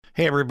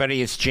Hey,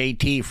 everybody, it's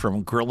JT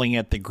from Grilling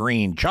at the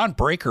Green. John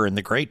Breaker and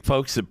the great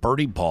folks at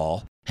Birdie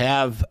Ball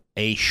have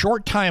a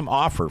short time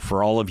offer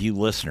for all of you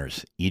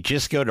listeners. You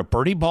just go to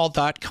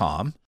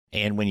birdieball.com,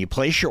 and when you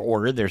place your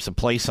order, there's a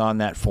place on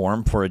that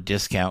form for a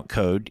discount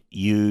code.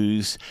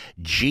 Use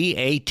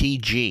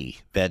GATG.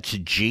 That's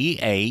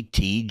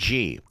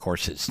GATG. Of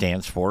course, it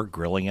stands for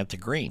Grilling at the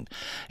Green.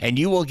 And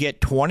you will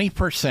get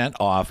 20%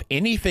 off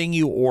anything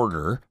you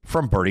order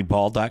from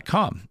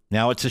birdieball.com.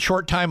 Now, it's a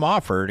short-time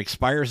offer. It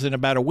expires in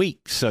about a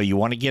week, so you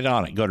want to get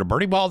on it. Go to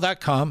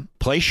birdieball.com,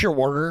 place your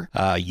order,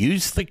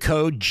 use the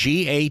code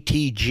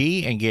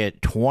GATG, and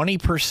get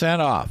 20%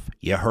 off.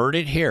 You heard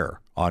it here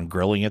on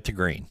Grilling at the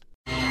Green.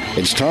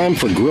 It's time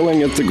for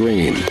Grilling at the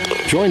Green.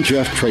 Join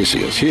Jeff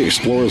Tracy as he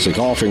explores the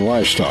golfing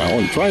lifestyle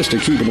and tries to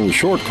keep it in the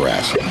short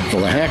grass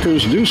for the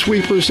hackers, dew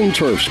sweepers, and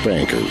turf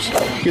spankers.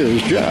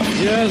 Here's Jeff.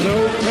 Just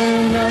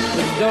open up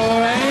the door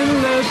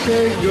and let's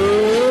take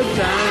good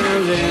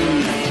times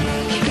in.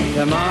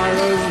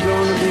 Tomorrow's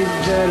gonna be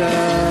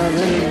better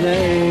than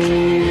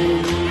today.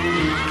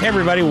 Hey,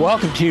 everybody,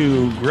 welcome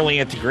to Grilling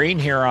at the Green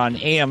here on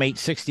AM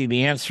 860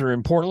 The Answer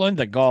in Portland,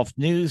 the Golf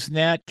News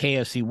Net,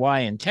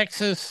 KSEY in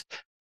Texas,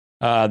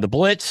 the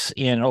Blitz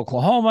in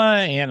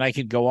Oklahoma, and I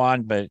could go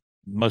on, but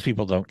most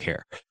people don't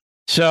care.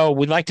 So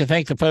we'd like to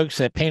thank the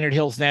folks at Painted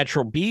Hills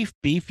Natural Beef.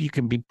 Beef you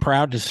can be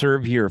proud to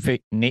serve your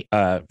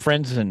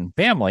friends and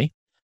family,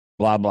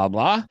 blah, blah,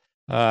 blah.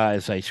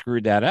 As I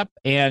screwed that up.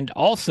 And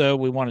also,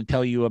 we want to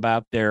tell you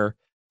about their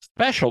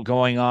special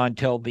going on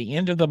till the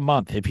end of the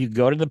month. If you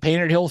go to the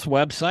Painted Hills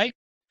website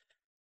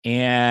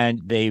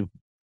and they've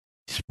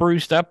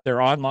spruced up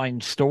their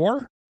online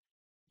store,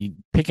 you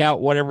pick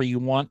out whatever you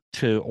want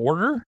to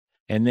order.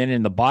 And then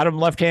in the bottom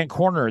left-hand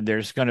corner,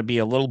 there's going to be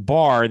a little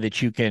bar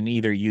that you can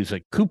either use a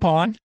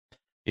coupon,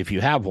 if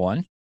you have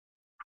one,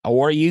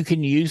 or you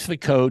can use the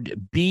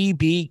code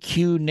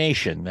BBQ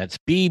Nation. That's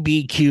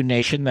BBQ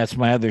Nation. That's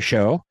my other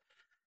show.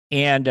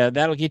 And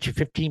that'll get you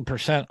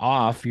 15%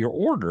 off your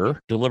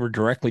order delivered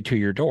directly to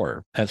your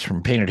door. That's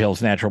from Painted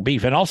Hills Natural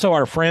Beef. And also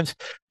our friends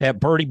at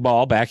Birdie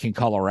Ball back in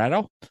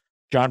Colorado,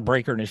 John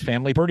Breaker and his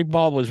family. Birdie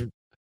Ball was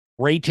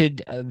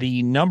rated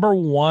the number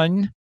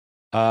one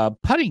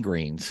putting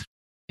greens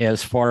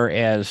as far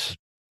as,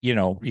 you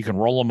know, you can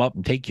roll them up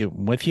and take you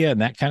with you and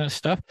that kind of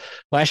stuff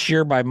last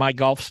year by My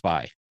Golf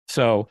Spy.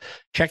 So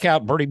check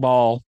out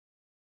birdieball.com.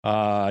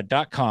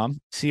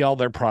 See all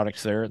their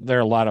products there. They're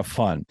a lot of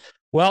fun.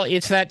 Well,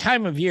 it's that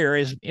time of year.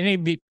 As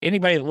anybody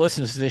that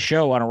listens to this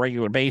show on a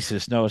regular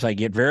basis knows, I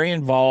get very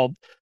involved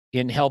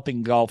in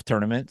helping golf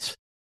tournaments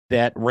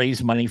that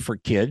raise money for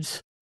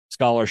kids,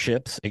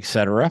 scholarships,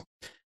 etc.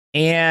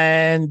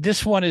 And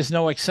this one is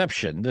no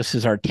exception. This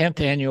is our 10th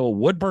annual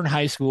Woodburn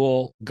High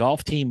School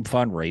golf team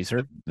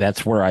fundraiser.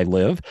 That's where I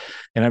live.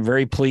 And I'm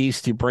very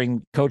pleased to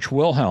bring Coach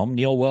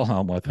Neil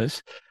Wilhelm, with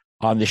us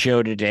on the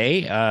show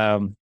today.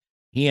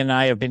 He and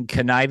I have been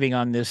conniving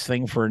on this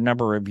thing for a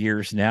number of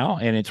years now,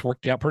 and it's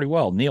worked out pretty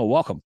well. Neil,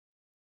 welcome.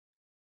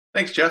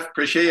 Thanks, Jeff.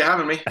 Appreciate you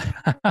having me.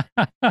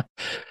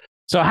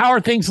 So how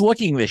are things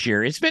looking this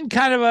year? It's been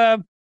kind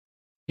of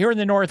here in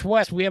the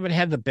Northwest, we haven't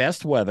had the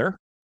best weather.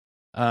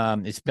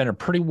 It's been a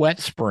pretty wet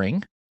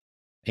spring,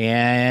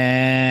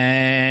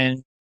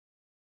 and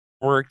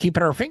we're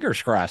keeping our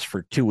fingers crossed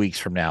for 2 weeks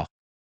from now.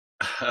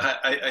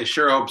 I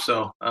sure hope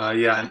so.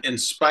 Yeah, in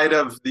spite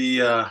of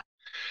the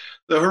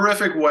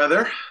horrific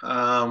weather,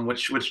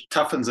 which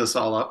toughens us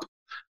all up.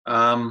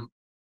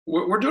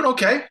 We're doing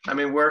okay. I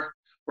mean, we're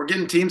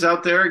getting teams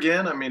out there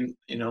again. I mean,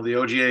 you know, the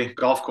OGA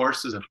golf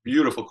course is a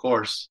beautiful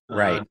course.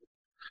 Right.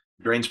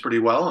 Drains pretty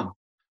well and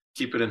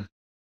keep it in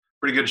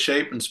pretty good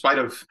shape in spite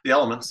of the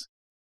elements.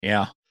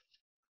 Yeah.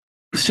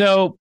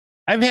 So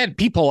I've had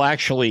people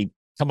actually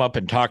come up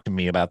and talk to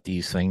me about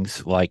these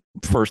things. Like,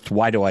 first,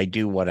 why do I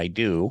do what I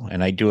do?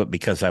 And I do it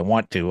because I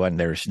want to, and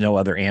there's no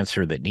other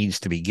answer that needs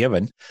to be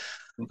given.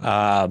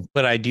 But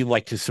I do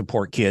like to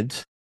support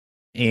kids,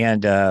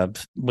 and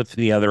with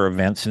the other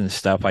events and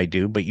stuff I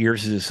do, but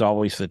yours is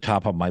always the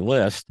top of my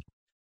list.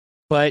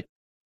 But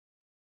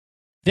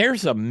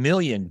there's a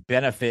million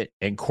benefit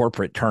and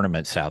corporate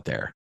tournaments out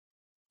there.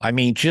 I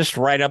mean, just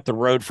right up the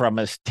road from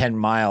us, 10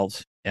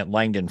 miles at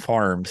Langdon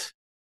Farms,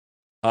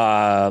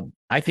 I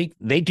think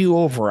they do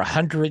over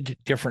 100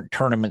 different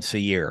tournaments a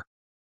year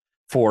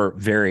for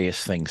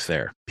various things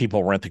there.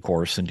 People rent the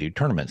course and do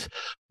tournaments.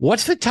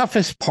 What's the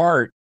toughest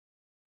part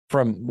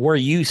from where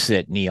you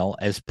sit, Neil,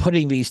 as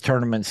putting these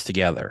tournaments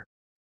together?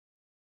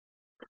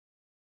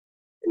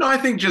 You know, I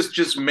think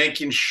just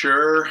making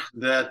sure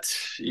that,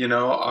 you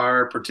know,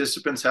 our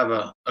participants have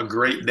a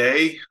great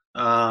day.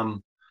 I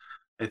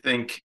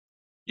think,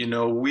 you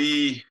know,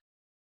 we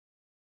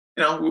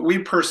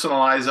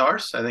personalize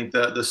ours. I think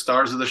the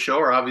stars of the show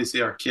are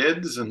obviously our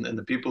kids and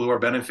the people who are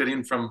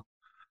benefiting from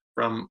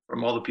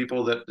all the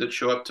people that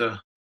show up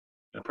to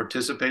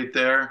participate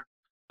there.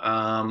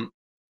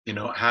 You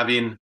know,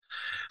 having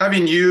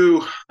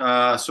you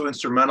so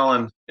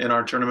instrumental in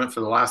our tournament for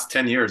the last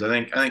 10 years. I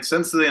think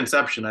since the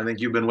inception, I think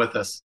you've been with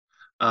us,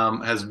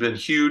 has been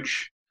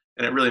huge,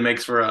 and it really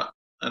makes for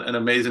an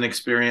amazing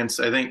experience.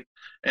 I think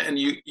and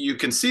you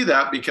can see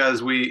that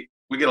because we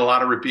get a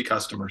lot of repeat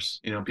customers.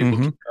 People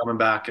keep coming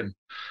back, and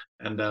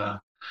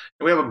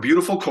we have a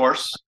beautiful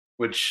course,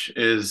 which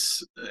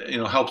is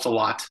helps a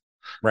lot.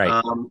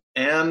 Right.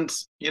 And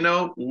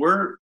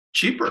we're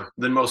cheaper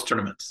than most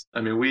tournaments.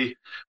 I mean, we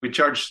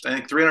charge, I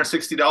think,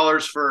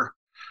 $360 for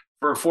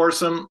a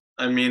foursome.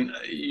 I mean,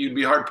 you'd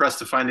be hard pressed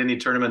to find any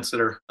tournaments that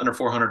are under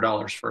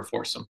 $400 for a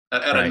foursome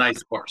at a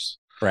nice course.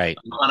 Right.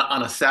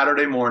 On a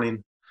Saturday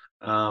morning.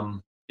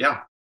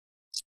 Yeah.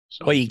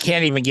 So. Well, you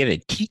can't even get a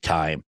tee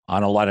time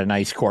on a lot of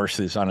nice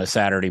courses on a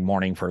Saturday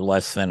morning for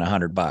less than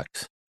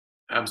 $100.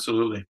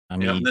 Absolutely. I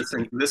mean,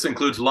 this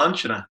includes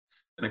lunch and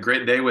a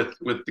great day with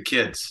the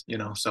kids.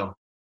 So.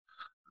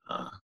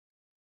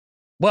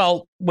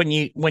 Well, when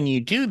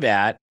you do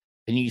that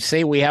and you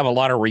say we have a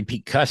lot of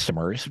repeat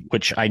customers,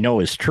 which I know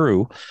is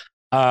true,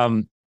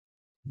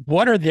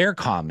 what are their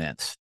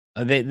comments?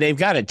 They've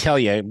got to tell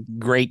you,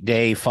 great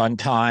day, fun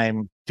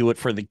time, do it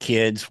for the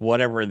kids,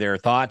 whatever their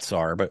thoughts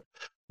are. But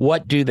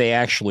what do they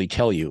actually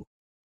tell you?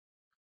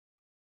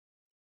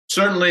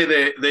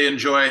 Certainly, they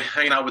enjoy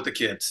hanging out with the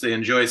kids. They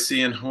enjoy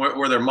seeing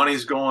where their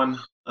money's going.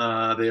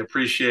 They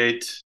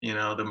appreciate,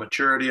 the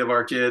maturity of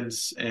our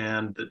kids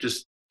and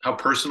just how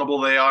personable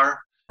they are.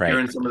 Right.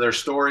 Hearing some of their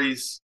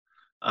stories.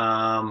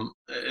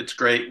 It's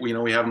great. We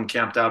have them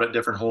camped out at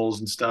different holes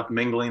and stuff,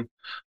 mingling.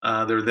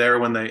 They're there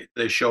when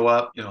they show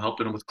up,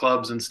 helping them with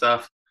clubs and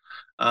stuff.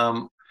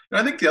 I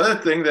think the other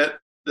thing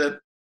that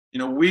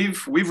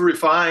we've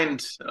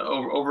refined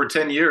over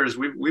 10 years,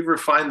 we've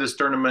refined this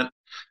tournament,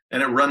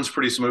 and it runs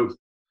pretty smooth.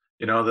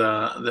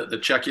 The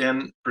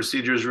check-in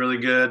procedure is really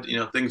good.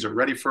 Things are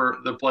ready for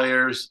the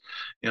players.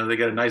 They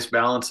get a nice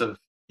balance of,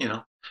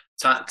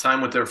 time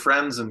with their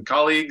friends and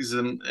colleagues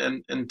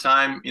and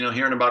time,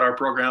 hearing about our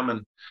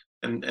program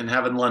and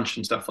having lunch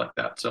and stuff like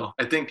that. So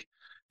I think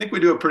we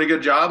do a pretty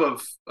good job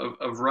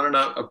of running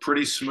a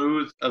pretty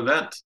smooth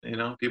event.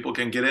 People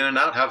can get in and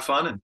out, have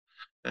fun,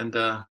 and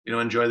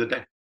enjoy the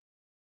day.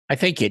 I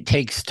think it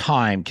takes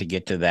time to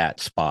get to that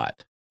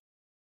spot.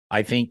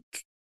 I think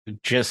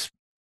just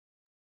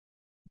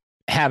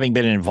having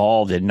been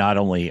involved in not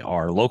only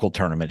our local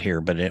tournament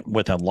here, but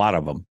with a lot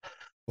of them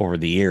over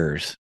the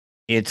years,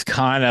 it's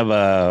kind of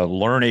a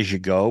learn as you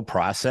go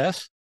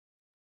process.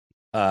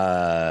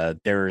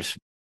 There's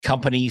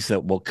companies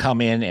that will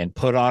come in and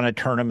put on a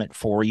tournament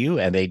for you,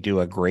 and they do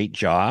a great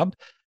job,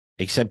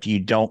 except you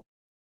don't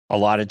a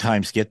lot of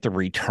times get the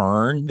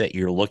return that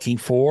you're looking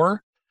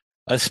for,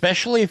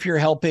 especially if you're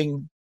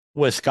helping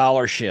with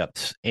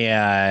scholarships.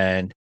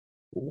 And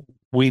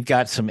we've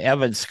got some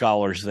Evans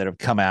scholars that have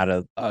come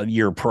out of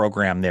your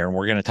program there, and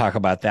we're going to talk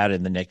about that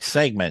in the next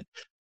segment.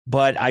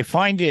 But I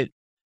find it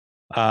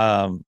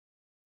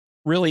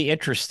really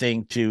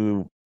interesting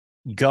to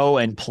go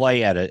and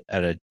play at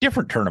a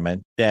different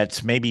tournament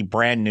that's maybe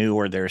brand new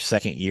or their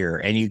second year,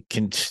 and you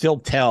can still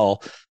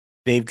tell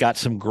they've got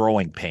some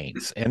growing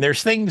pains. And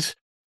there's things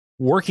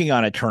working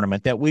on a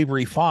tournament that we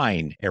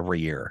refine every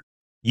year.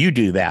 You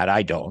do that.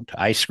 I don't.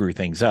 I screw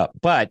things up.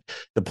 But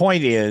the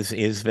point is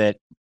that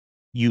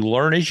you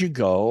learn as you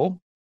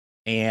go,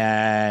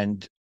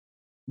 and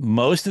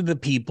most of the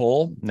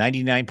people,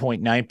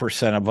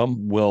 99.9% of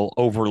them, will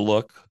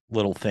overlook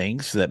little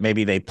things that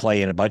maybe they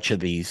play in a bunch of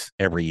these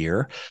every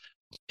year.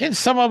 And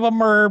some of them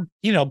are,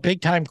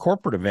 big time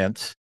corporate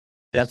events.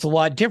 That's a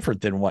lot different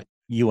than what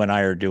you and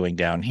I are doing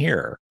down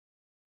here.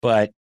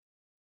 But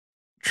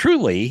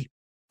truly,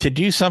 to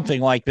do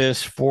something like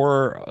this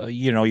for,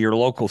 your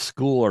local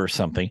school or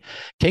something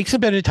takes a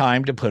bit of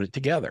time to put it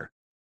together.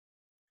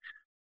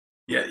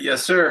 Yeah.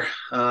 Yes, sir.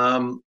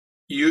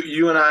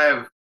 You and I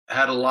have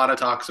had a lot of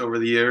talks over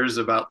the years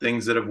about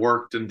things that have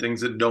worked and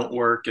things that don't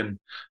work. And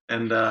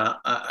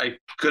I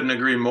couldn't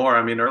agree more.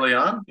 I mean, early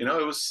on, it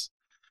was,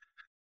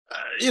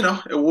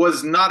 it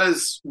was not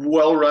as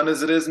well run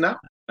as it is now.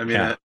 I mean,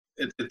 yeah.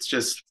 It's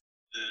just,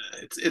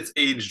 it's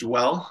aged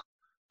well.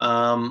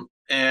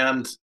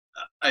 And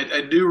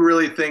I do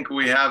really think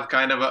we have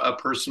kind of a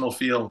personal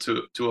feel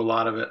to a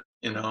lot of it,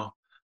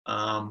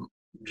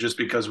 just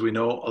because we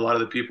know a lot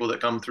of the people that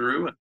come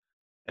through,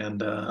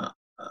 and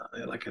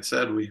like I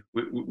said, we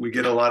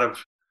get a lot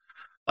of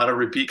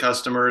repeat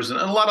customers and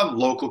a lot of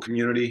local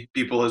community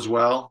people as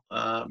well,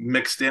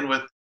 mixed in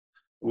with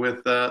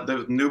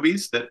the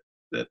newbies that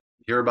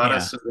hear about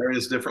us in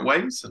various different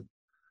ways,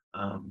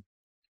 and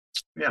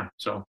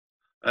so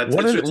it's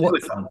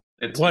really fun.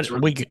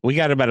 We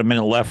got about a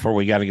minute left before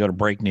we got to go to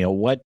break, Neil.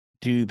 What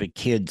do the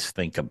kids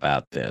think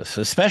about this,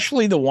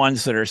 especially the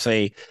ones that are,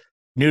 say,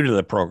 new to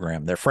the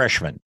program? They're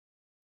freshmen.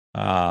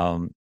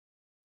 I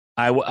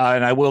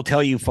will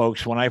tell you,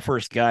 folks, when I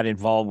first got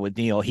involved with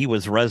Neil, he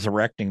was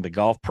resurrecting the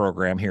golf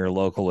program here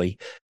locally,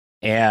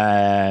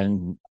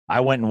 and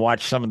I went and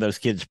watched some of those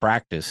kids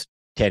practice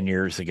 10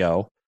 years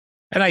ago,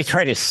 and I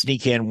try to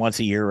sneak in once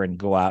a year and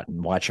go out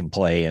and watch them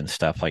play and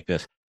stuff like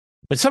this.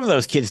 But some of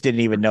those kids didn't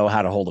even know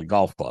how to hold a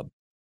golf club.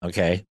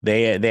 Okay.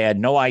 They had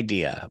no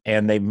idea,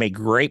 and they've made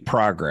great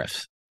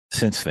progress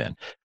since then.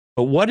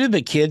 But what do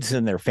the kids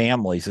and their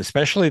families,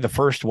 especially the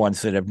first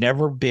ones that have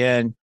never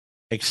been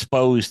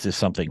exposed to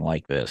something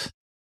like this?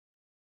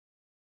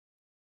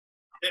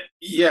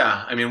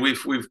 Yeah, I mean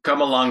we've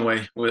come a long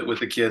way with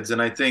the kids,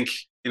 and I think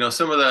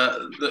some of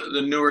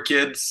the newer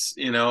kids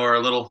are a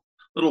little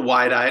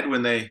wide eyed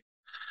when they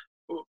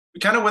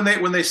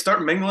when they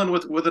start mingling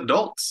with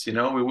adults. We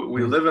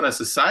live in a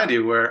society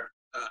where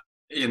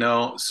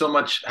so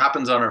much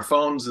happens on our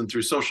phones and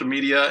through social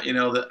media.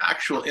 The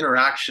actual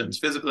interactions,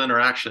 physical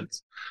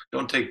interactions,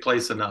 don't take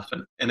place enough,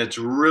 and it's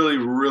really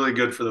really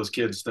good for those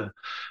kids to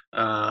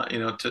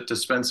to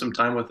spend some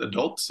time with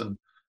adults,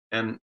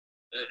 and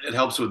it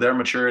helps with their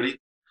maturity,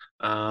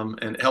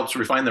 and it helps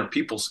refine their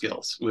people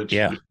skills, which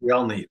we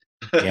all need.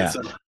 Yeah,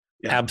 So,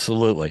 yeah.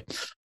 Absolutely.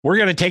 We're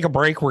going to take a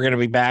break. We're going to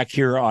be back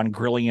here on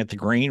Grilling at the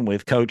Green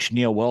with Coach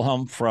Neil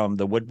Wilhelm from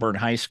the Woodburn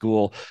High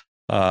School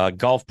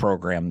golf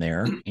program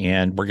there.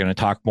 And we're going to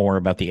talk more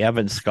about the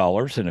Evans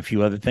Scholars and a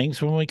few other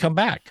things when we come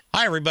back.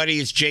 Hi, everybody.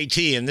 It's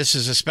JT, and this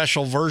is a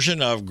special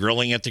version of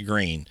Grilling at the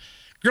Green.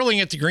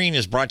 Grilling at the Green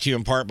is brought to you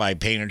in part by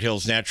Painted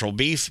Hills Natural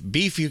Beef.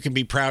 Beef you can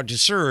be proud to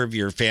serve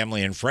your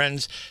family and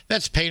friends.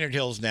 That's Painted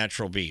Hills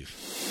Natural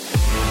Beef.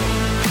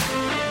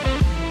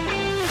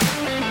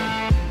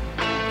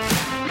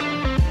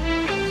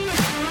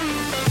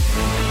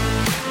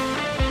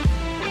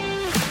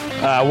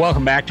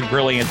 Welcome back to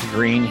Grilling at the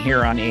Green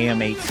here on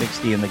AM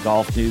 860 and the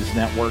Golf News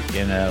Network,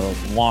 and a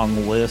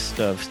long list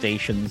of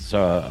stations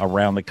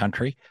around the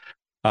country.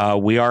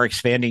 We are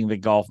expanding the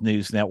Golf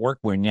News Network.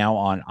 We're now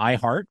on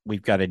iHeart.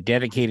 We've got a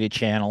dedicated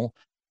channel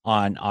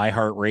on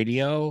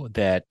iHeartRadio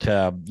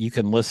that you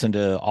can listen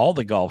to all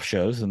the golf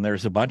shows, and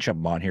there's a bunch of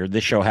them on here.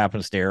 This show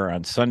happens to air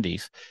on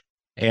Sundays,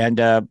 and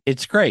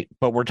it's great.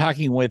 But we're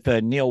talking with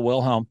Neil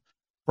Wilhelm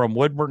from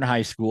Woodburn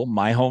High School,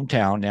 my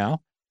hometown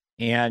now,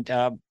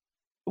 and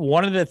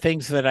one of the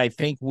things that I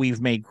think we've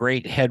made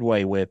great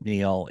headway with,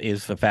 Neil,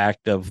 is the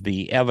fact of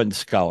the Evans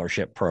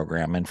Scholarship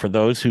Program. And for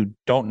those who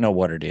don't know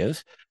what it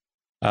is,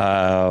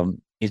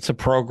 it's a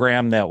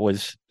program that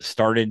was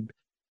started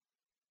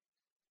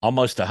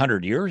almost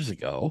 100 years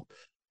ago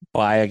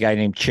by a guy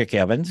named Chick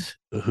Evans,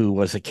 who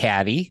was a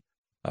caddy,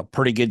 a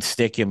pretty good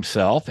stick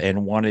himself,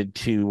 and wanted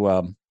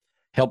to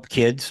help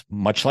kids,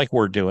 much like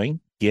we're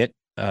doing, go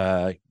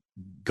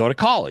to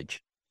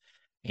college.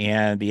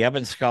 And the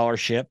Evans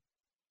Scholarship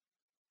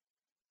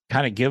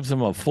kind of gives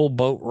them a full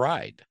boat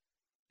ride.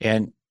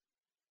 And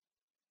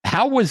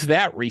how was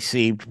that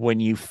received when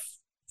you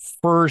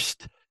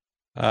first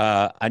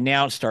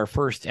announced our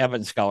first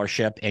Evans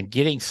Scholarship and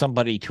getting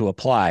somebody to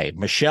apply?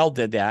 Michelle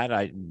did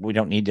that. We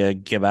don't need to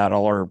give out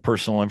all our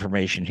personal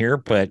information here,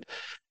 but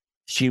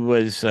she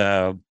was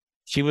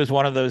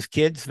one of those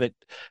kids that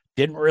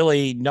didn't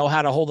really know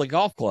how to hold a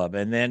golf club.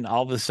 And then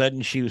all of a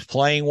sudden she was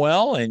playing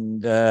well,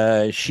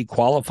 and she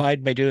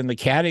qualified by doing the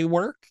caddy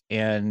work,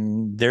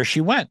 and there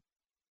she went.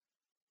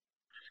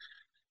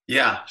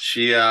 Yeah,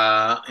 she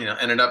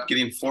ended up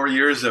getting 4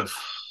 years of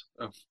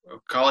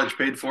college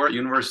paid for at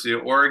University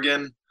of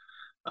Oregon,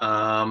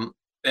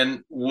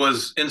 and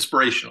was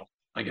inspirational,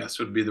 I guess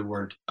would be the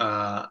word.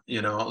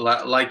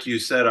 Like you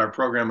said, our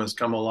program has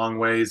come a long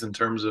ways in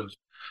terms of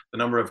the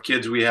number of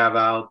kids we have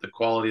out, the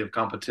quality of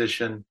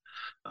competition,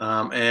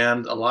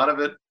 and a lot of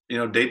it,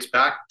 dates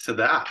back to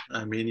that.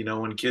 I mean,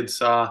 when kids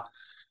saw,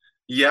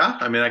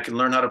 I can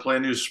learn how to play a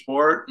new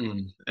sport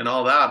and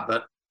all that,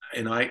 but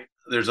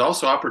there's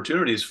also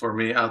opportunities for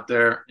me out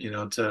there,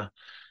 to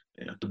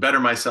better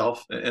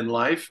myself in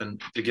life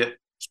and to get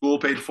school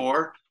paid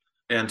for.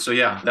 And so,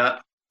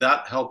 that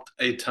helped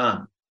a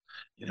ton,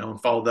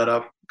 and followed that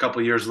up a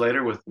couple of years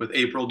later with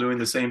April doing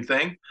the same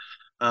thing.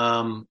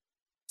 Look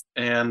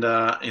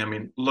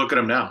at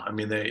them now. I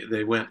mean,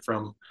 they went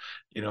from,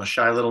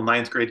 shy little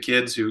ninth grade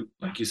kids who,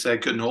 like you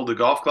said, couldn't hold a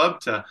golf club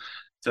to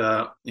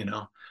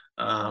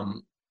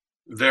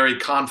very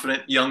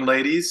confident young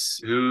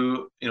ladies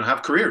who,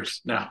 have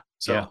careers now.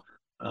 So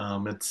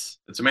it's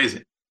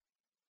amazing.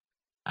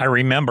 I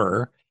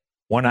remember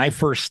when I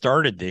first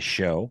started this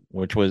show,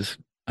 which was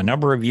a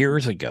number of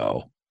years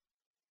ago,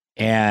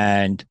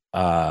 and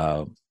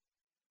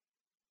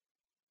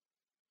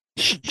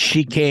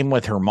she came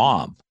with her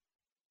mom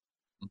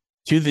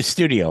to the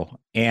studio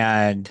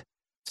and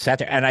sat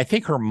there. And I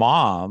think her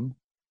mom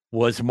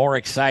was more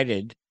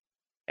excited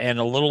and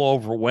a little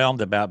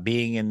overwhelmed about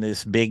being in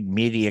this big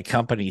media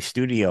company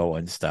studio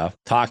and stuff,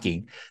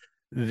 talking,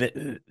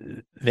 than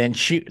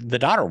the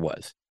daughter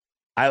was.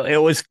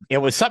 It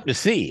was something to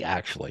see,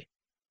 actually.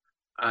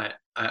 I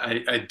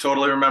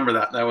totally remember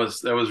that. That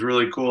was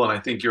really cool. And I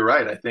think you're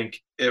right. I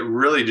think it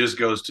really just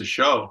goes to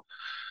show,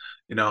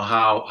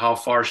 how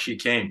far she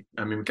came.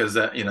 I mean, because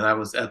that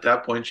was at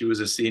that point, she was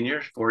a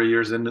senior, 4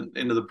 years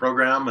into the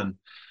program. And,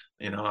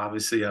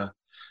 obviously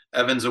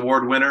Evans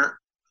Award winner,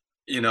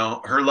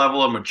 her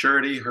level of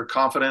maturity, her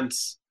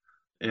confidence,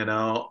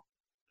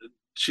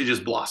 she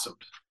just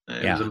blossomed.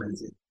 It was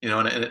amazing,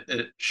 and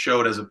it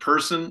showed as a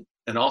person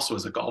and also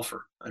as a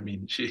golfer. I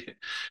mean, she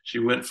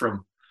went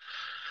from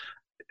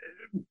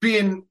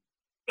being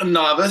a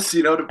novice, to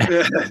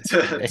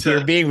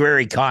you're being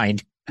very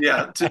kind.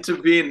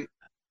 To being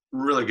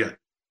really good.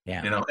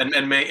 Yeah.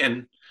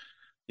 And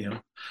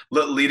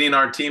leading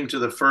our team to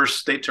the first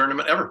state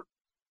tournament ever,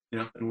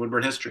 in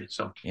Woodburn history.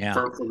 So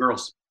for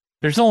girls.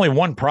 There's only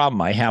one problem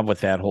I have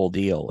with that whole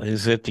deal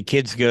is that the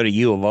kids go to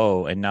U of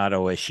O and not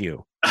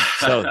OSU.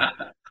 So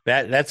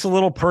that's a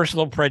little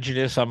personal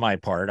prejudice on my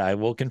part. I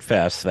will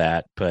confess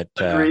that, but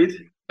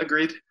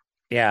agreed.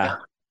 Yeah.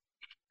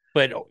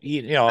 But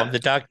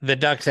the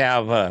Ducks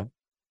have a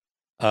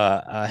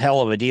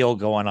hell of a deal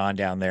going on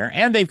down there,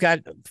 and they've got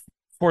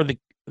for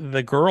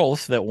the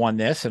girls that won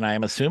this, and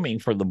I'm assuming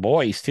for the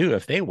boys too,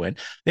 if they win,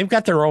 they've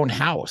got their own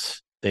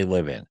house they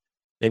live in.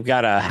 They've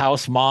got a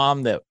house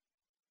mom that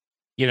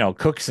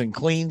cooks and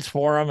cleans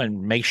for them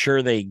and make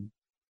sure they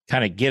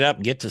kind of get up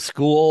and get to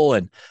school,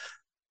 and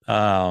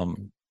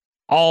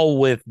all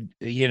with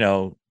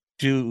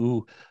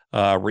due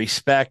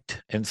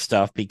respect and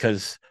stuff,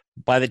 because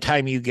by the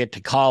time you get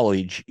to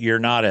college, you're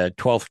not an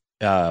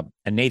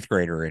 8th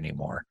grader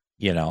anymore,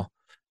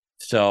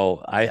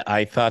 So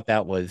I thought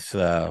that was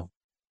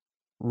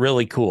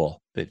really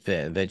cool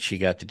that she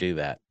got to do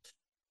that.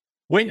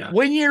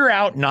 When you're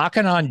out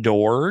knocking on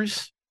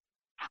doors,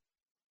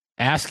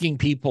 asking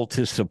people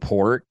to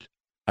support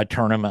a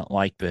tournament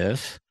like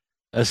this,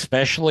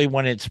 especially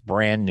when it's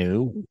brand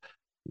new,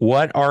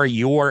 what are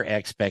your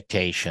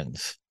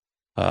expectations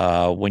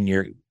when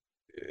you're,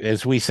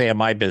 as we say in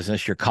my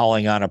business, you're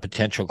calling on a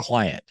potential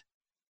client?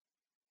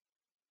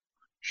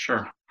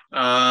 Sure.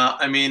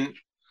 I mean,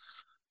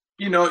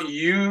 you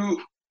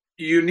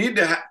need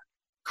to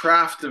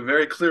craft a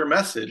very clear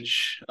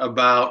message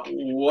about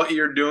what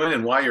you're doing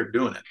and why you're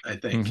doing it, I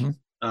think.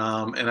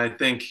 Mm-hmm. And I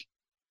think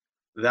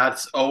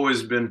that's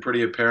always been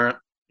pretty apparent,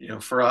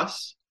 for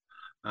us.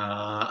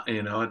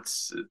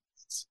 It's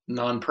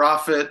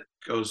nonprofit,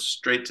 goes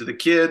straight to the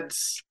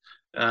kids,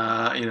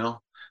 not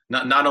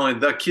only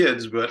the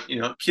kids, but,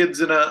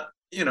 kids in a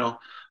low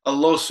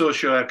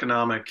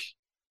socioeconomic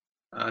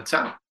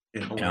town,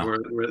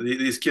 where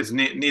these kids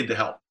need the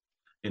help,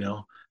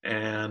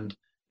 and,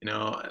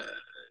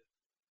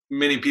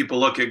 many people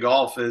look at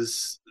golf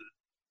as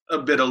a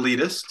bit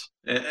elitist,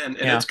 and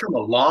it's come a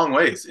long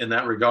ways in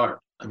that regard.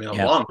 I mean,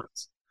 long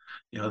ways.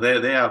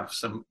 They have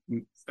some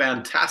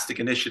fantastic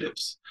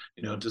initiatives,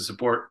 to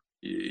support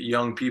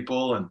young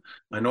people and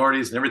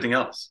minorities and everything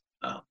else.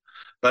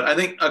 But I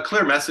think a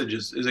clear message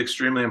is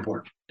extremely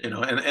important,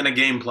 and a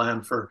game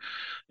plan for,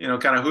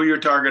 kind of who you're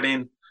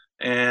targeting.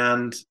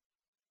 And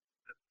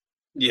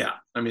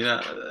I mean,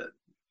 I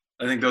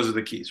think those are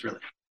the keys, really.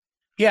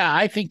 Yeah,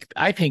 I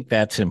think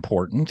that's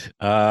important.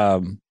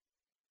 And,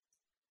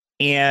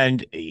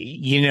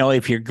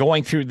 if you're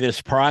going through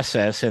this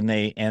process and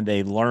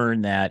they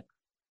learn that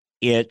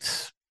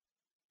it's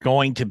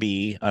going to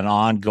be an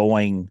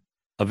ongoing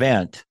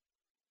event,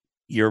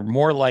 you're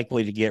more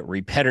likely to get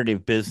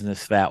repetitive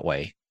business that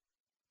way.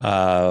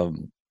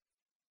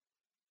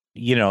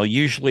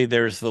 Usually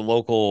there's the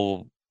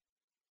local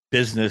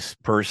business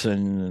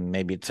person,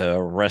 maybe it's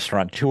a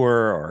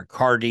restaurateur or a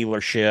car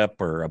dealership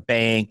or a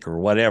bank or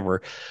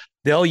whatever.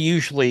 They'll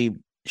usually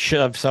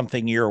shove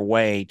something your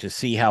way to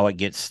see how it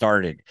gets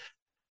started.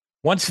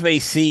 Once they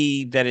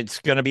see that it's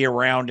going to be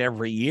around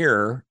every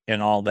year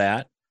and all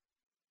that,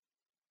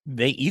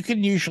 you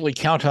can usually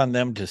count on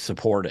them to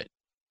support it.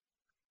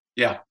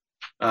 Yeah.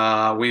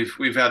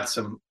 We've had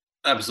some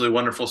absolutely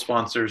wonderful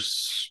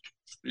sponsors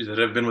that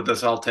have been with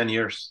us all 10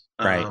 years.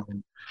 Right.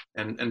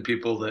 And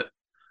people that,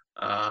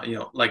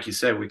 like you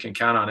said, we can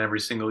count on every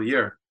single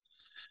year.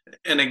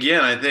 And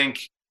again, I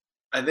think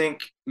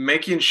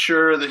making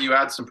sure that you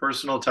add some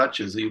personal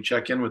touches, that you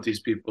check in with these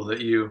people,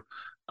 that you,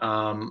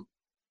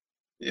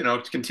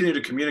 continue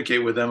to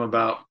communicate with them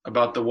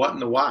about the what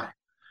and the why.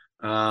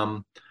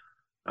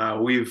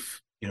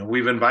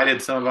 We've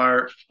invited some of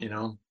our,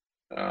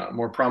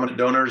 more prominent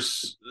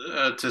donors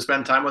to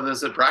spend time with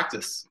us at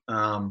practice,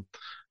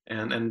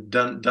 and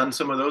done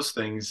some of those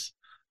things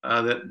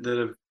that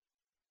have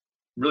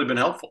really been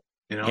helpful,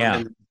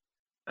 and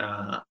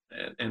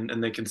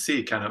they can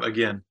see kind of,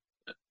 again,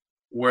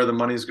 where the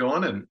money's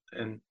going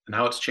and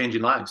how it's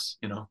changing lives,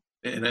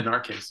 in our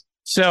case.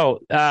 So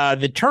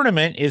the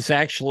tournament is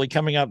actually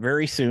coming up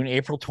very soon,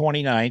 April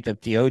 29th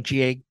at the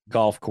OGA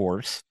Golf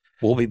Course.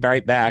 We'll be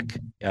right back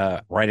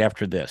right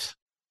after this.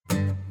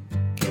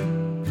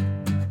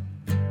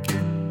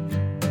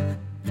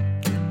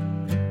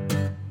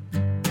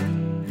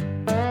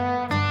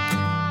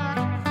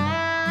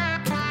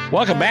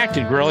 Welcome back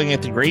to Grilling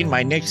at the Green.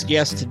 My next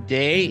guest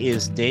today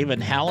is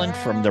David Hallin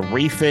from the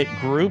Refit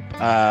Group.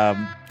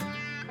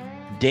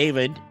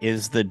 David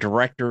is the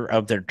director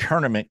of their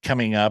tournament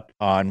coming up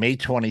on May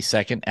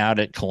 22nd out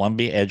at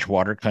Columbia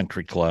Edgewater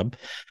Country Club.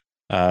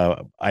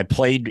 I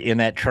played in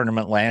that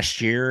tournament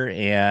last year,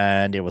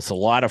 and it was a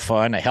lot of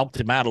fun. I helped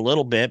him out a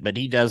little bit, but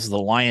he does the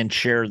lion's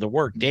share of the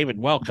work. David,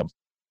 welcome.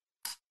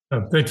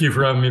 Thank you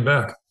for having me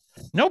back.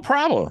 No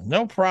problem.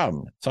 No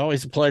problem. It's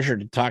always a pleasure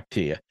to talk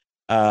to you.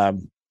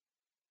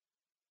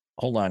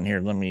 Hold on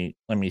here. Let me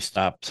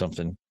stop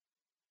something.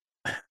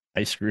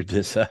 I screwed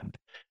this up.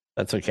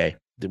 That's okay.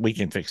 We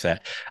can fix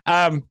that.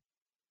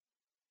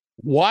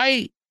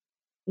 Why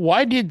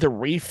did the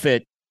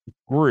Refit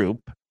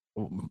Group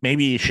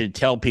maybe you should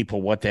tell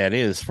people what that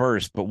is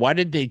first, but why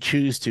did they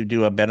choose to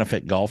do a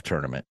benefit golf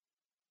tournament?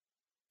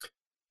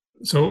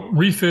 So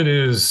Refit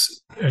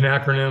is an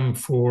acronym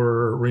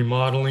for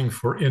Remodeling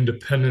for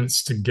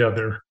Independence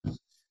Together.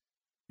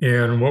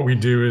 And what we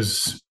do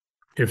is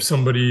if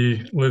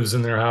somebody lives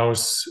in their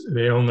house,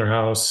 they own their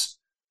house,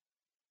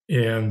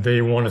 and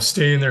they want to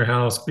stay in their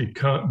house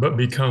but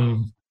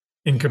become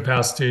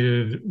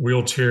incapacitated,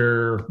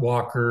 wheelchair,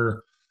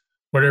 walker,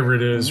 whatever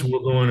it is, we'll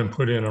go in and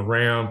put in a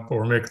ramp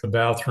or make the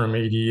bathroom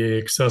ADA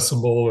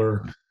accessible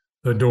or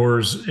the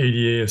doors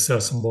ADA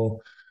accessible,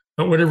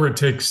 but whatever it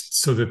takes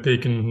so that they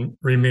can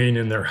remain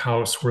in their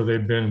house where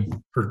they've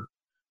been for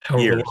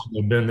however long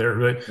they've been there.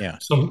 Right? Yeah.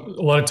 A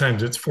lot of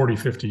times it's 40,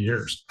 50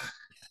 years.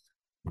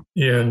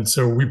 And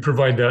so we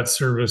provide that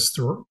service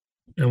through,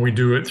 and we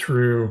do it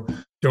through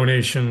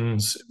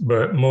donations,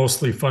 but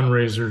mostly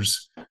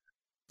fundraisers.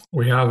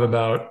 We have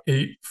about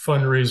 8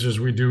 fundraisers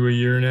we do a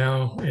year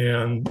now,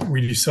 and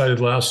we decided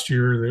last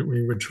year that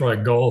we would try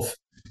golf.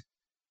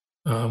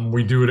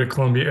 We do it at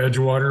Columbia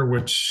Edgewater,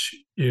 which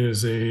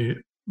is a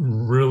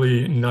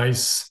really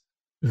nice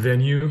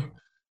venue.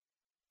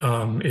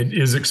 It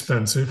is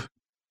expensive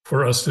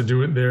for us to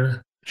do it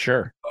there.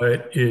 Sure.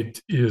 But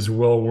it is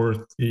well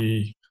worth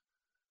the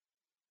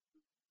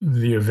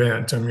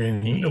event. I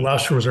mean,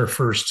 last year was our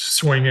first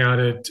swing at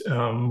it.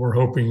 We're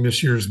hoping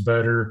this year's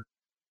better.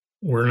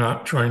 We're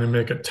not trying to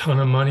make a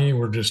ton of money.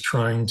 We're just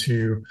trying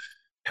to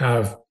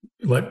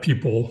let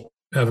people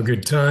have a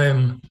good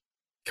time,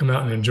 come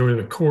out and enjoy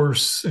the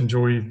course,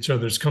 enjoy each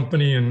other's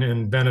company,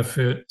 and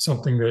benefit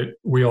something that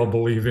we all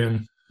believe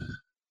in.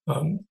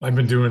 I've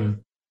been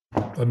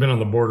on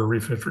the board of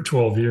Refit for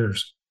 12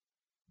 years.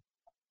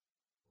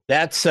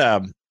 That's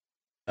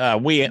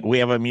we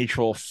have a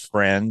mutual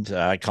friend.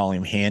 I call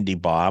him Handy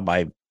Bob.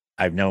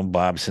 I've known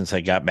Bob since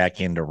I got back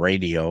into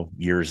radio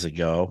years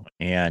ago,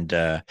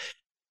 and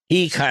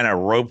he kind of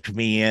roped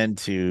me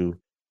into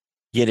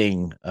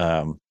getting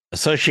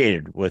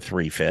associated with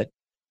Refit.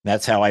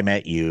 That's how I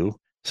met you,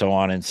 so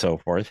on and so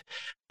forth.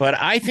 But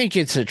I think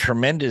it's a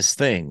tremendous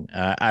thing.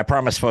 I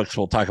promise folks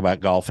we'll talk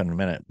about golf in a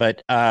minute.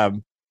 But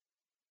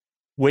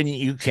when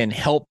you can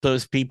help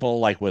those people,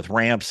 like with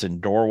ramps and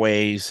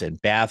doorways and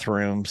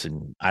bathrooms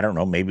and I don't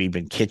know, maybe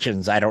even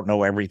kitchens. I don't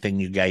know everything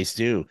you guys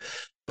do.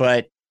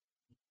 But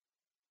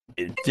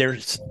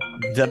there's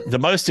the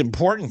most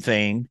important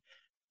thing,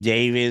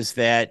 Dave, is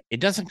that it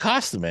doesn't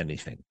cost them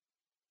anything.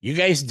 You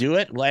guys do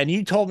it. And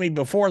you told me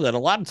before that a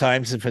lot of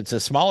times if it's a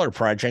smaller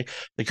project,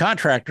 the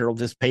contractor will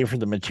just pay for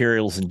the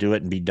materials and do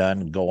it and be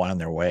done and go on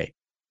their way.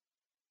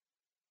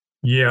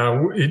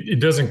 Yeah, it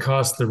doesn't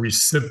cost the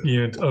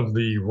recipient of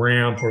the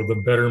ramp or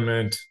the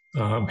betterment,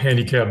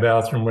 handicap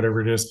bathroom, whatever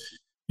it is.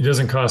 It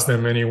doesn't cost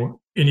them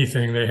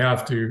anything. They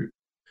have to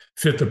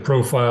fit the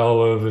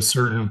profile of a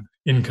certain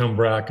income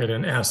bracket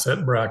and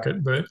asset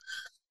bracket. But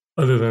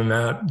other than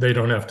that, they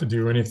don't have to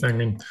do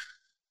anything.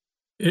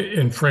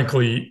 And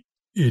frankly,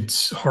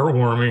 it's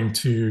heartwarming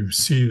to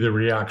see the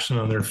reaction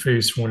on their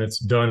face when it's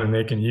done and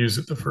they can use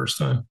it the first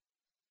time.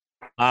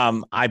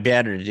 I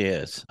bet it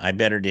is.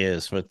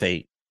 But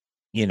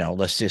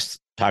let's just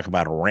talk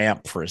about a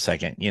ramp for a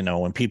second.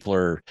 When people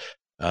are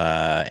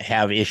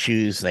have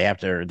issues,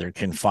 they're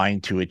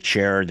confined to a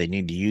chair. They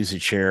need to use a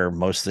chair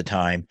most of the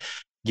time.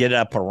 Get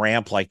up a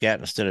ramp like that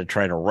instead of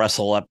trying to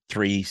wrestle up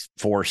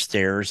 3-4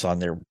 stairs on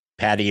their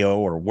patio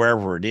or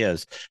wherever it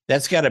is.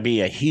 That's got to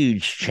be a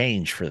huge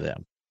change for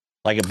them,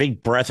 like a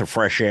big breath of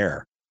fresh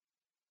air.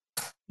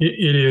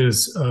 It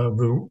is.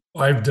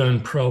 I've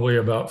done probably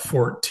about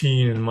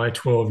 14 in my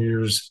 12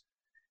 years.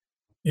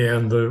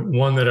 And the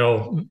one that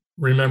I'll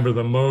remember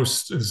the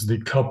most is the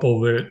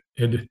couple that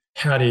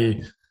had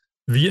a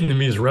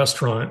Vietnamese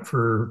restaurant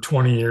for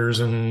 20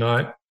 years and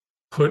not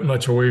put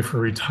much away for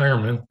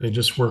retirement. They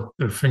just worked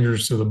their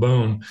fingers to the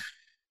bone.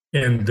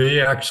 And they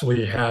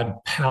actually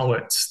had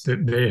pallets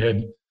that they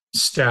had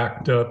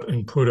stacked up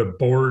and put a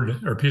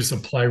board or piece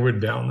of plywood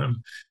down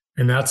them.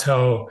 And that's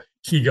how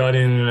he got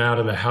in and out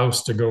of the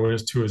house to go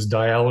to his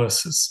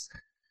dialysis.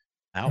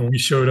 And we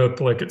showed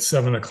up like at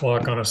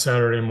 7:00 on a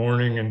Saturday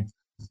morning, and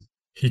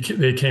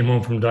they came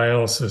home from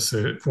dialysis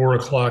at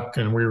 4:00,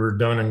 and we were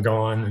done and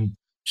gone. And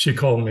she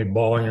called me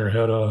bawling her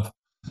head off.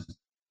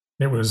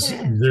 It was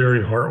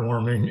very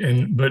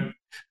heartwarming. But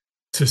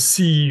to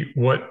see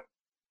what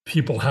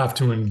people have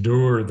to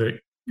endure that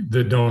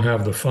don't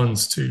have the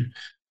funds to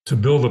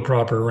build a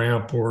proper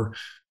ramp,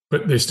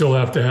 but they still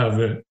have to have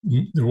the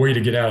way to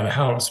get out of the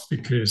house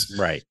because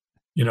right.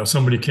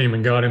 Somebody came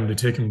and got him to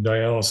take him to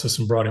dialysis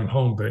and brought him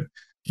home, but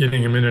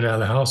getting him in and out of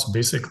the house,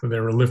 basically they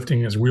were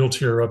lifting his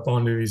wheelchair up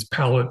onto these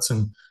pallets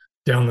and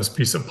down this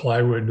piece of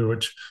plywood,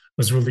 which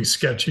was really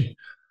sketchy.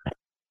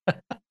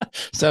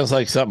 Sounds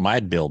like something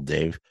I'd build,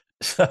 Dave.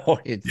 So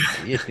it's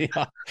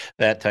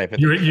that type of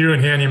thing. You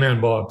and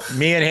Handyman Bob.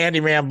 Me and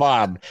Handyman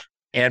Bob.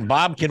 And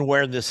Bob can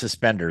wear the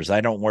suspenders.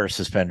 I don't wear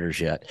suspenders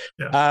yet.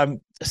 Yeah.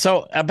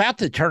 So about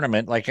the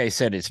tournament, like I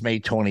said, it's May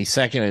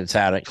 22nd. It's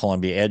out at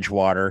Columbia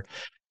Edgewater.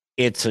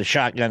 It's a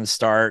shotgun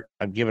start.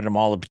 I'm giving them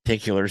all the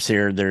particulars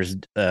here. There's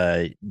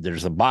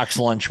a box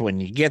lunch when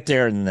you get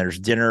there, and there's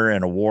dinner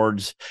and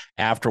awards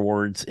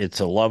afterwards. It's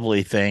a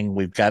lovely thing.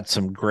 We've got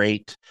some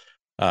great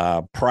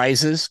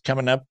prizes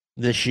coming up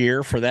this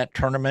year for that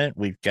tournament.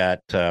 We've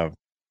got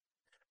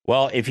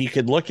well, if you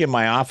could look in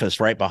my office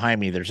right behind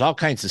me, there's all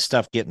kinds of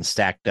stuff getting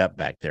stacked up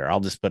back there.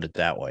 I'll just put it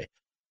that way.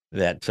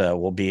 That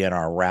will be in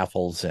our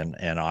raffles and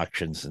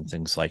auctions and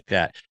things like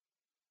that.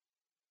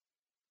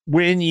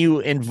 When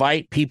you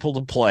invite people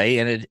to play,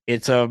 and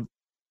it's a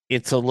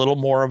little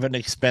more of an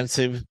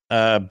expensive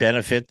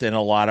benefit than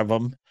a lot of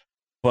them,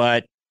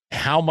 but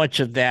how much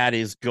of that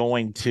is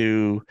going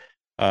to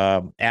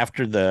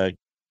after the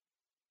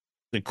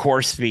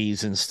course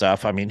fees and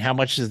stuff? I mean, how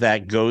much of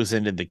that goes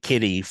into the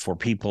kitty for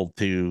people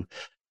to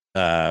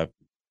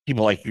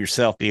people like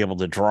yourself be able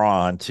to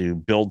draw on to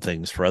build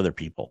things for other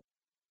people?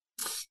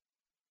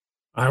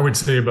 I would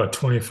say about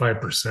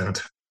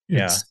 25%.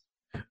 Yeah.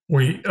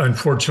 We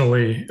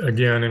unfortunately,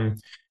 again,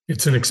 and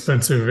it's an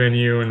expensive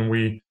venue, and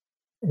we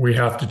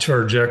have to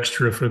charge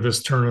extra for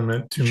this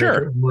tournament to make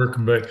it work.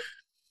 But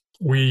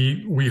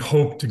we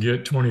hope to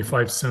get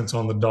 25 cents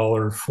on the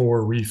dollar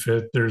for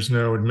refit. There's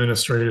no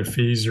administrative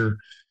fees or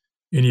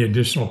any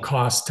additional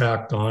cost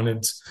tacked on.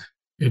 It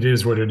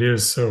is what it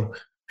is. So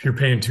if you're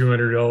paying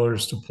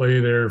 $200 to play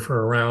there for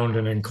a round,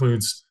 and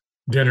includes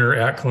dinner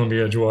at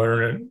Columbia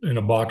Edgewater and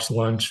a box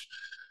lunch,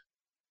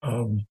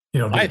 the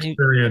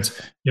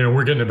experience,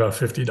 we're getting about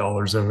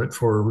 $50 of it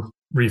for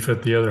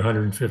refit. The other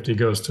 150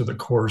 goes to the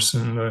course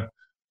and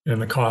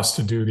the cost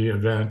to do the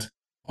event.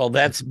 Well,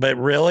 but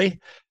really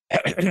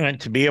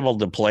to be able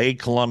to play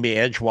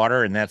Columbia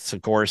Edgewater, and that's the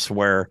course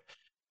where,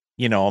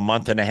 a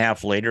month and a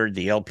half later,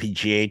 the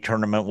LPGA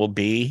tournament will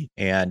be.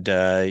 And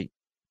I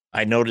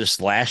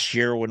noticed last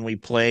year when we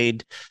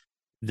played,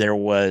 there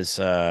was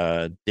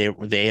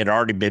they had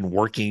already been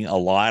working a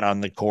lot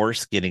on the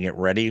course, getting it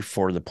ready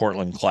for the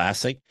Portland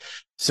Classic.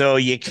 So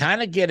you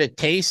kind of get a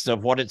taste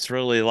of what it's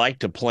really like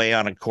to play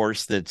on a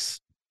course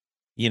that's,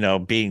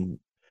 being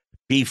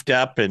beefed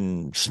up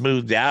and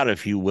smoothed out,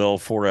 if you will,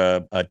 for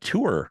a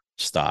tour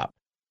stop.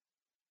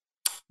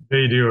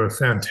 They do a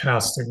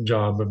fantastic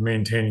job of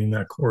maintaining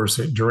that course.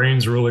 It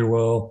drains really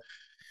well.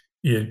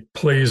 It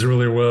plays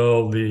really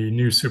well. They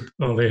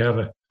have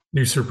a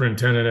new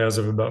superintendent as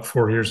of about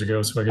 4 years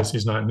ago, so I guess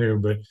he's not new,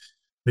 but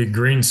the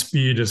green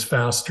speed is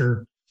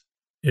faster.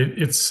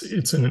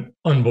 It's an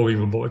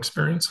unbelievable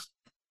experience.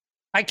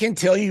 I can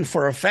tell you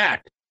for a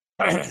fact,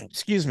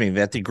 excuse me,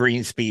 that the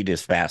green speed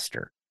is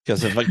faster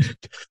because of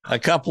a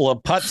couple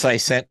of putts I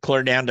sent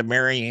clear down to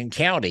Marion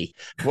County,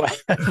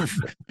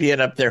 being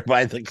up there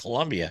by the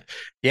Columbia.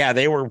 Yeah,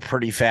 they were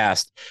pretty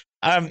fast.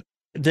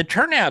 The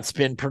turnout's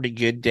been pretty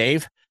good,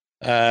 Dave.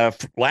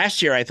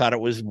 Last year, I thought it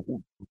was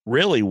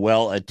really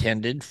well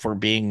attended for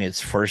being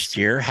its first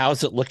year.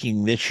 How's it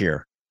looking this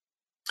year?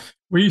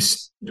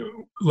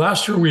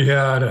 Last year we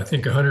had, I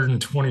think,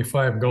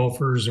 125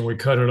 golfers, and we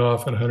cut it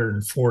off at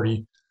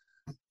 140.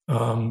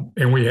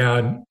 And we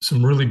had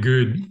some really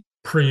good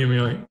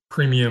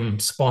premium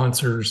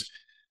sponsors.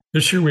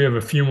 This year we have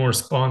a few more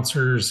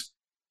sponsors.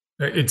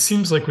 It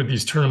seems like with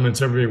these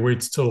tournaments, everybody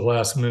waits till the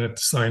last minute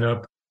to sign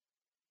up.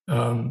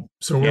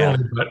 So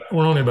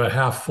we're only about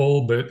half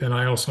full, and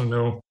I also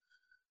know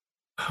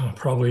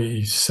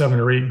probably 7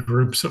 or 8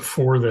 groups of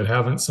 4 that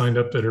haven't signed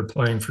up that are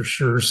playing for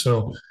sure.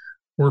 So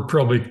we're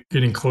probably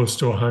getting close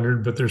to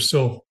 100, but there's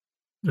still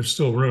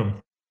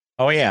room.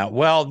 Oh yeah.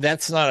 Well,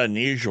 that's not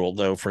unusual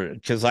though,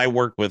 because I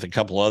work with a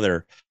couple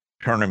other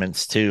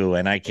tournaments too.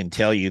 And I can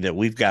tell you that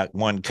we've got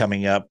one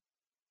coming up,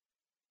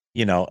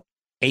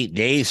 8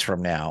 days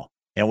from now,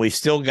 and we've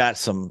got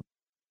some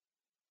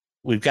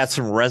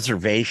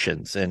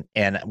reservations.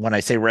 And when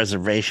I say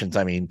reservations,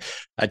 I mean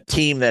a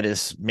team that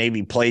has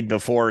maybe played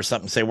before or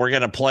something, say we're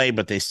going to play,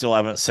 but they still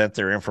haven't sent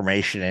their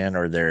information in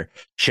or their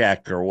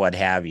check or what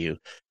have you.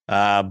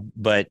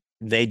 But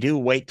they do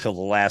wait till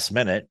the last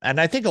minute.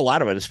 And I think a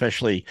lot of it,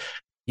 especially,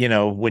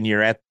 when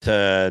you're at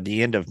the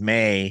end of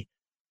May,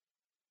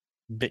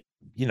 but,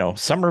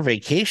 summer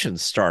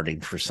vacation's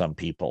starting for some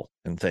people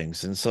and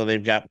things. And so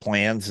they've got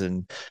plans,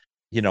 and,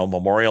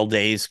 Memorial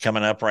Day's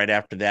coming up right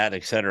after that,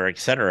 et cetera, et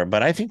cetera.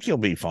 But I think you'll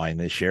be fine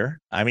this year.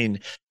 I mean,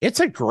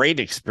 it's a great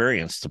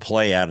experience to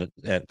play out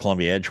at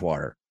Columbia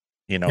Edgewater.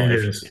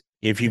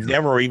 If you've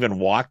never even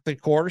walked the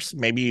course,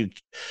 maybe you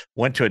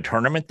went to a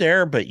tournament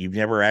there, but you've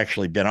never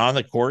actually been on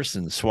the course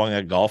and swung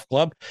a golf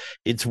club,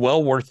 it's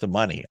well worth the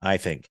money, I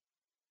think.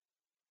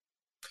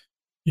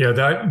 Yeah,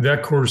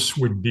 that course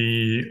would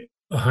be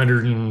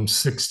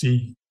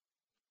 $160,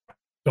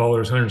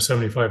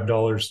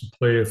 $175 to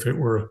play if it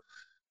were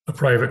a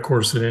private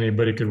course that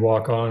anybody could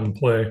walk on and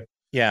play.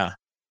 Yeah.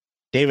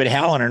 David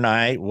Hallin and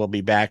I will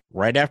be back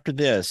right after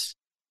this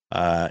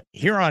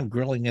here on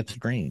Grilling at the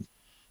Green.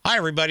 Hi,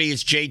 everybody.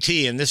 It's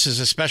JT, and this is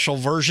a special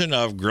version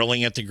of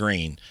Grilling at the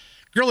Green.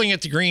 Grilling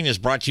at the Green is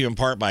brought to you in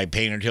part by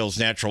Painted Hills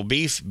Natural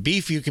Beef.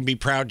 Beef you can be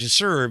proud to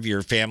serve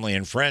your family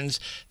and friends.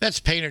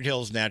 That's Painted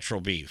Hills Natural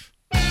Beef.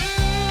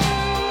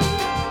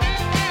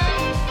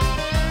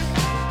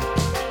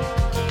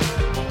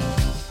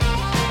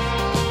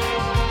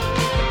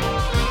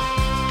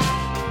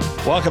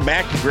 Welcome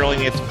back to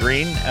Grilling at the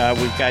Green.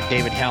 We've got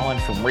David Hallin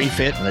from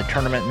Refit and the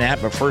tournament and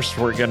that, but first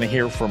we're going to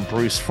hear from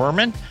Bruce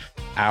Furman,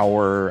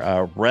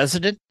 our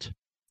resident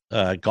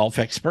golf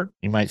expert,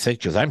 you might say,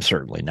 because I'm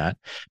certainly not.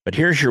 But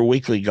here's your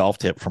weekly golf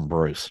tip from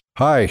Bruce.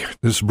 Hi,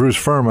 this is Bruce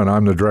Furman.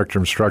 I'm the Director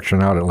of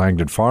Instruction out at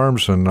Langdon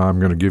Farms, and I'm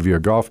going to give you a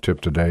golf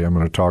tip today. I'm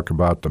going to talk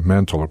about the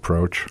mental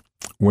approach.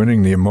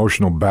 Winning the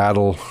emotional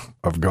battle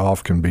of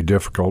golf can be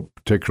difficult,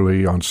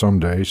 particularly on some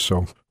days,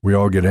 so we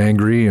all get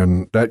angry,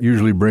 and that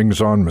usually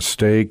brings on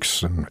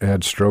mistakes and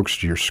adds strokes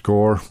to your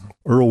score.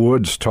 Earl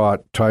Woods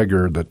taught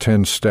Tiger the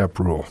 10-step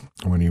rule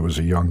when he was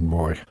a young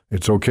boy.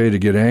 It's okay to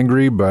get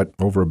angry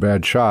over a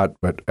bad shot,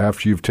 but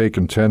after you've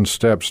taken 10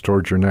 steps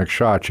towards your next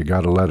shot, you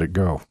got to let it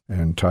go.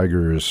 And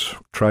Tiger has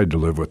tried to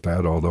live with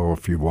that, although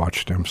if you've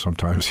watched him,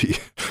 sometimes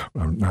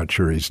I'm not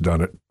sure he's done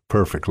it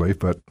perfectly,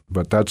 but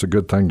that's a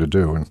good thing to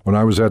do. And when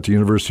I was at the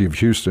University of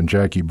Houston,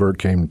 Jackie Burt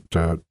came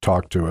to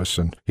talk to us,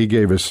 and he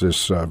gave us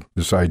this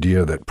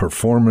idea that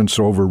performance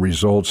over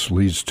results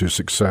leads to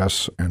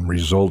success, and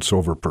results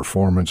over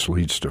performance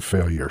leads to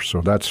failure. So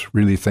that's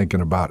really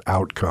thinking about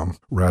outcome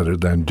rather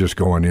than just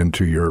going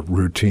into your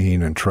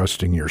routine and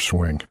trusting your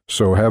swing.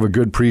 So have a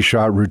good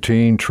pre-shot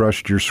routine,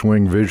 trust your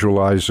swing,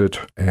 visualize it,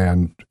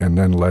 and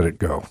then let it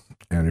go.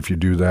 And if you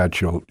do that,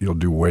 you'll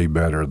do way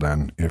better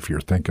than if you're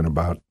thinking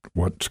about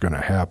what's going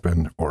to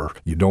happen, or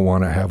you don't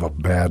want to have a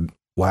bad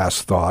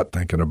last thought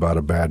thinking about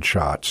a bad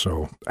shot.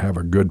 So have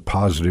a good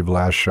positive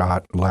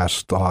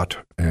last thought,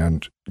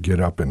 and get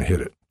up and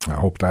hit it. I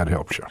hope that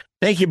helps you.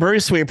 Thank you,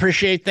 Bruce. We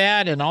appreciate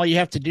that. And all you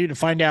have to do to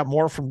find out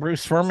more from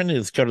Bruce Furman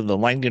is go to the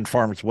Langdon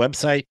Farms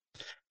website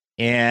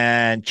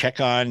and check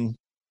on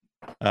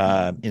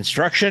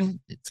instruction.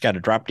 It's got a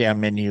drop-down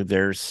menu.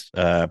 There's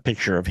a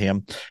picture of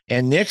him.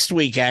 And next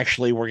week,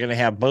 actually, we're going to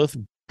have both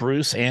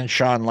Bruce and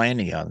Sean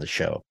Lanning on the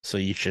show, so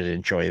you should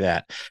enjoy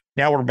that.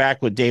 Now we're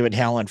back with David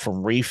Hallin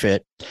from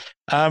Refit.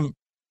 Had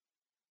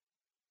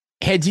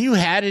you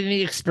had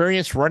any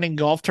experience running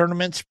golf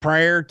tournaments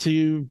prior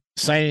to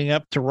signing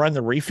up to run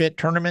the Refit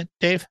tournament,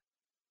 Dave?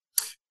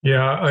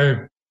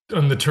 Yeah,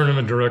 I'm the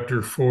tournament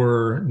director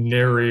for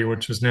NARI,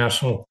 which is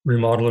National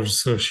Remodelers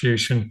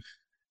Association.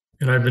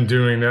 And I've been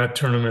doing that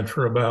tournament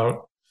for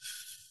about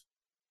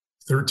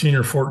 13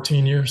 or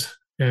 14 years.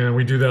 And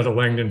we do that at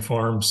Langdon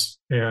Farms,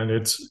 and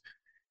it's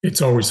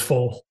always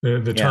full.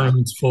 The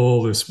tournament's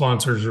full, the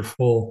sponsors are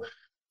full.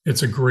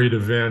 It's a great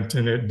event,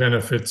 and it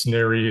benefits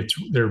NARI. It's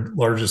their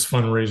largest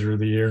fundraiser of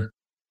the year.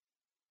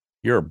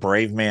 You're a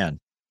brave man.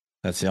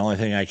 That's the only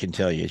thing I can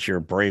tell you is you're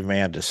a brave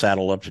man to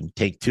saddle up and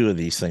take two of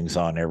these things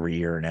on every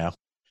year now.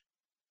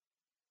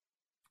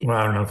 Well,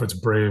 I don't know if it's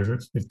brave.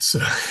 It's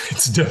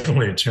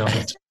definitely a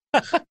challenge.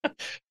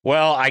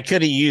 Well, I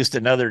could have used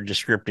another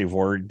descriptive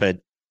word, but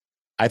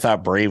I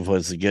thought brave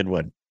was a good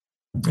one.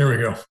 There we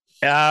go.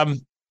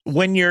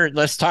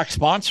 Let's talk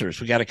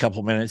sponsors. We got a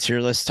couple minutes here.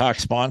 Let's talk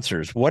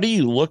sponsors. What do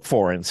you look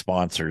for in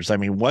sponsors? I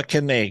mean, what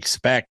can they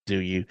expect? Do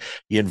you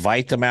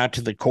invite them out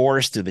to the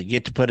course? Do they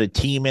get to put a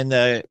team in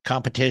the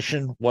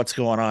competition? What's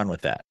going on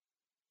with that?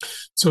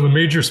 So the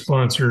major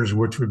sponsors,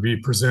 which would be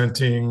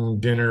presenting,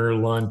 dinner,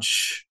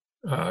 lunch,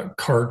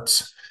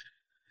 carts,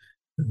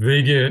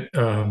 they get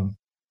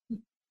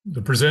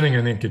the presenting,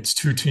 I think, gets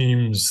two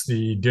teams.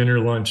 The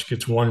dinner lunch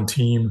gets one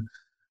team.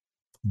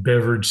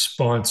 Beverage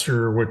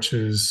sponsor, which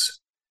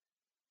is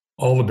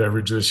all the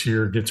beverage this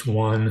year, gets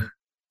one.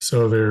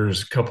 So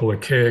there's a couple of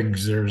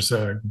kegs. There's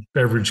a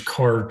beverage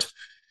cart.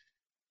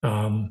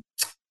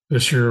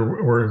 This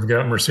year we've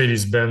got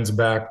Mercedes-Benz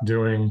back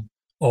doing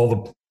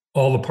all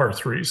the par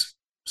threes.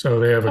 So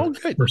they have a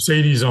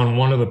Mercedes on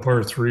one of the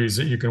par threes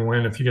that you can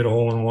win if you get a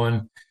hole in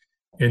one.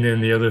 And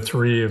then the other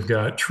three have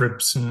got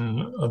trips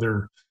and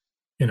other,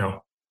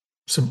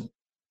 some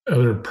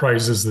other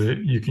prizes that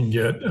you can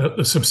get,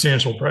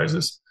 substantial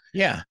prizes.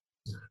 Yeah.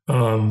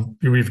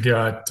 We've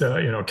got,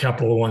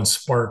 Capital One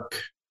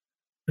Spark.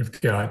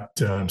 We've got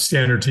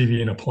Standard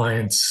TV and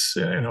Appliance,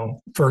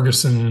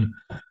 Ferguson,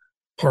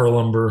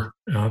 Parlumber.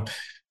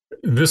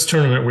 This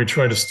tournament, we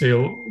try to stay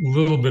a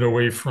little bit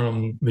away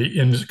from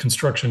the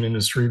construction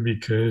industry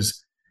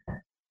because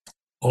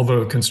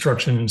although the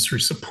construction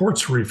industry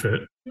supports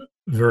Refit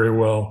very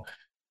well,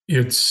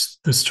 this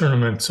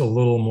tournament's a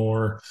little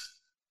more,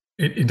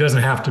 it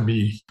doesn't have to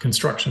be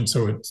construction.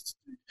 So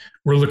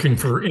we're looking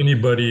for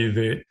anybody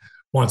that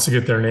wants to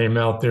get their name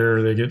out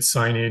there. They get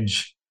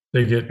signage,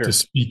 they get to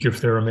speak if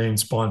they're a main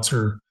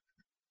sponsor,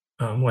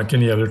 like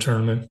any other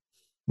tournament.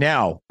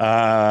 Now,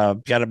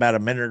 got about a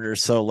minute or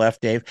so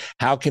left, Dave.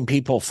 How can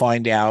people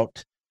find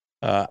out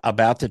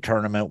about the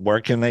tournament?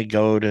 Where can they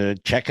go to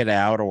check it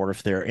out? Or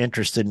if they're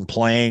interested in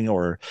playing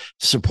or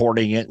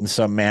supporting it in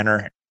some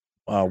manner,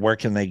 where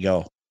can they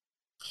go?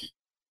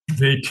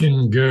 They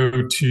can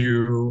go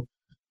to,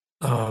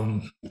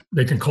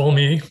 they can call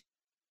me.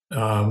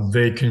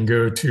 They can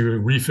go to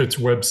Refit's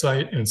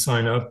website and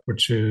sign up,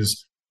 which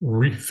is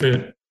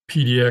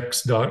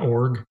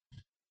refitpdx.org.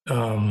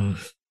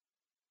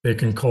 They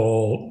can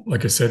call,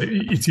 like I said,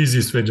 it's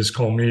easiest if they just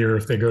call me or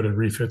if they go to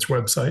Refit's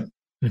website.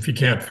 if you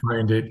can't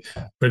find it,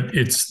 but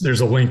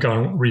there's a link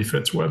on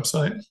Refit's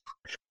website.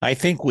 I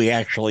think we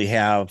actually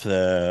have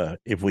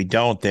if we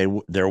don't,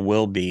 there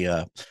will be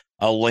a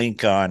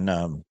link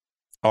on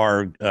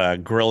our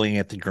Grilling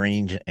at the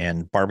Green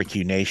and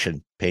Barbecue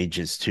Nation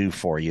pages too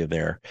for you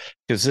there,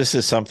 because this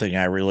is something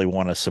I really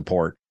want to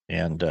support,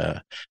 and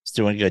it's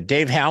doing good.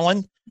 Dave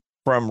Hallin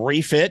from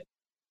Refit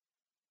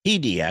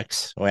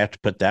PDX. We have to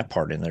put that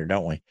part in there,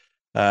 don't we?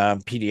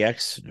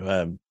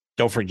 PDX.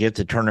 Don't forget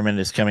the tournament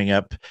is coming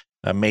up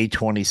May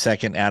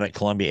 22nd out at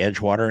Columbia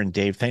Edgewater. And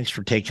Dave, thanks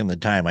for taking the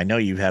time. I know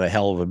you've had a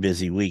hell of a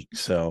busy week,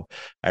 so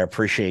I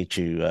appreciate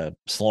you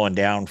slowing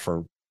down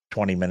for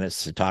 20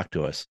 minutes to talk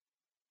to us.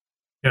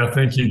 Yeah,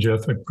 thank you,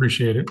 Jeff. I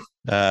appreciate it.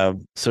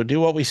 So do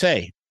what we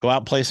say. Go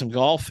out and play some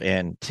golf,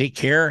 and take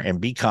care and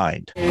be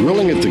kind.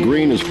 Grilling at the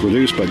Green is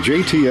produced by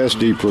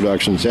JTSD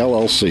Productions,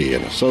 LLC,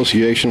 in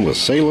association with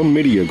Salem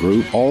Media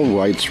Group, all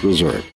rights reserved.